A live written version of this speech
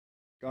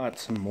Got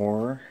some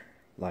more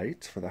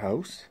lights for the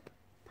house.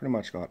 Pretty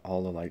much got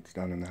all the lights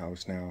done in the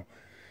house now.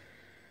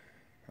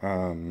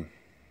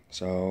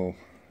 So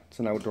it's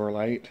an outdoor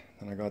light.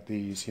 And I got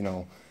these,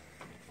 what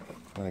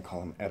do they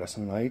call them?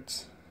 Edison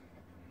lights.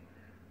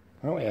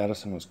 Apparently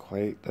Edison was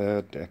quite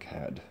the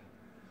dickhead.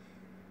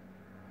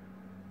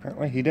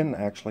 Apparently he didn't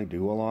actually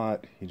do a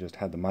lot. He just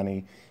had the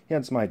money. He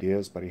had some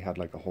ideas, but he had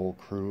like a whole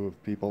crew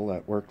of people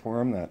that worked for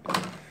him that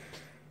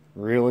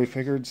really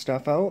figured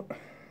stuff out.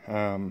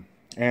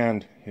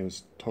 And he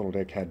was total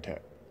dickhead to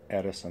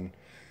Edison.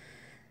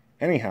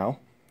 Anyhow,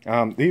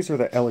 these are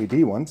the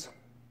LED ones.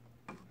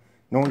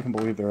 No one can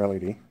believe they're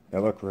LED. They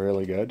look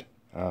really good.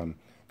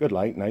 Good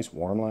light, nice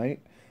warm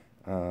light.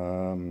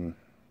 Come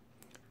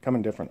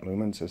in different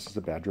lumens. This is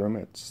the bedroom.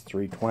 It's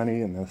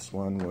 320 and this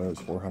one was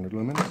 400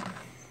 lumens.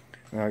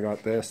 And I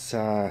got this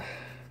LED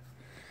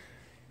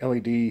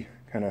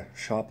kind of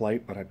shop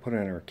light, but I put it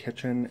in our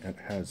kitchen. It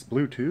has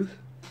Bluetooth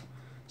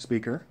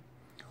speaker.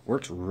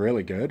 Works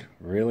really good,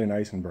 really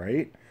nice and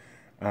bright.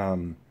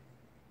 The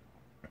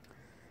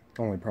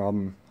only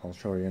problem, I'll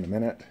show you in a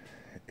minute,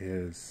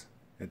 is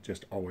it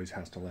just always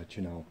has to let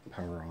you know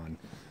power on.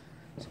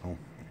 So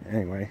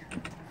anyway,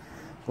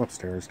 go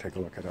upstairs, take a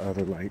look at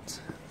other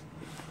lights.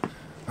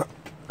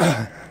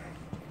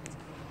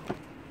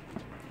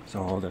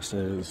 So this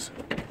is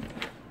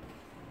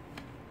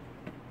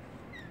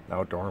the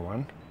outdoor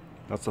one.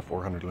 That's the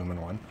 400 lumen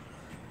one.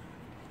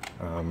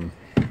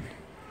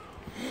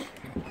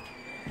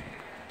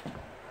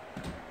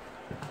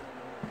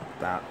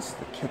 That's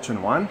the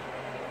kitchen one.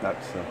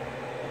 That's the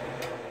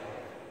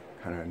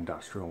kind of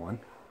industrial one.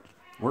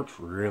 Works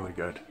really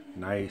good.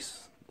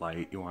 Nice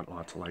light. You want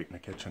lots of light in the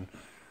kitchen.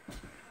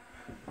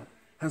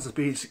 Has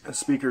the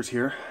speakers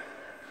here.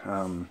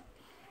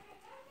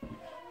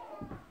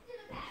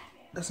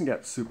 Doesn't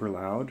get super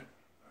loud.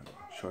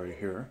 I'll show you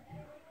here.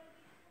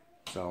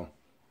 So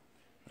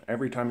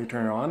every time you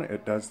turn it on,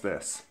 it does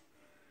this.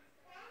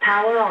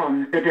 Power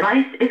on. The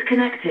device is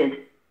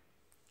connected.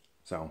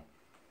 So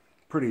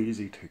pretty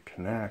easy to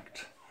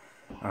connect.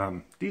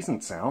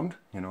 Decent sound,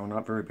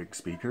 not very big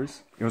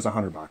speakers. It was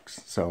 $100,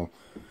 so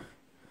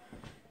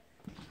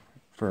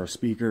for a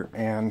speaker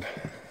and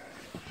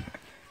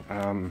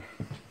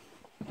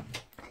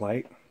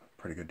light,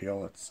 pretty good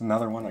deal. It's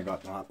another one I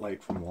got not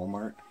light from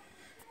Walmart.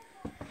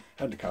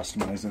 Had to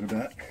customize it a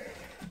bit.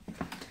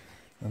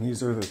 And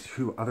these are the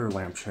two other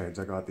lampshades.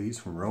 I got these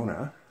from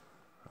Rona.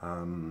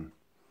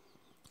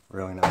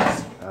 Really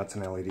nice. That's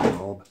an LED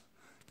bulb.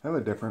 I have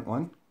a different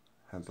one.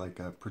 Has like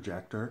a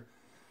projector.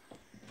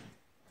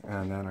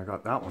 And then I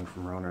got that one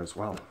from Rona as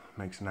well.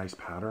 Makes a nice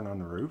pattern on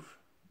the roof.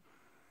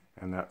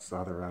 And that's the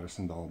other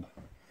Edison bulb.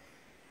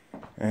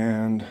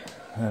 And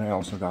then I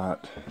also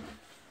got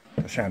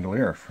a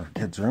chandelier for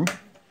kids' room.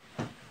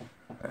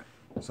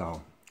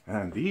 So,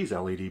 and these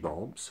LED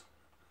bulbs,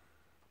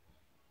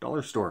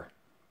 dollar store,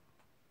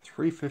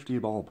 $3.50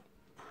 a bulb.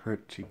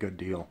 Pretty good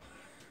deal.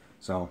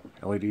 So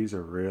LEDs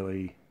are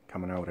really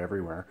coming out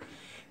everywhere.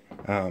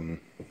 And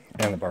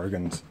the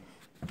bargains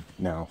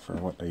now for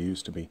what they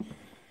used to be.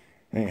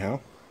 Anyhow,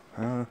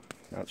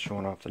 that's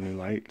showing off the new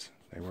lights.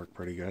 They work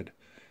pretty good.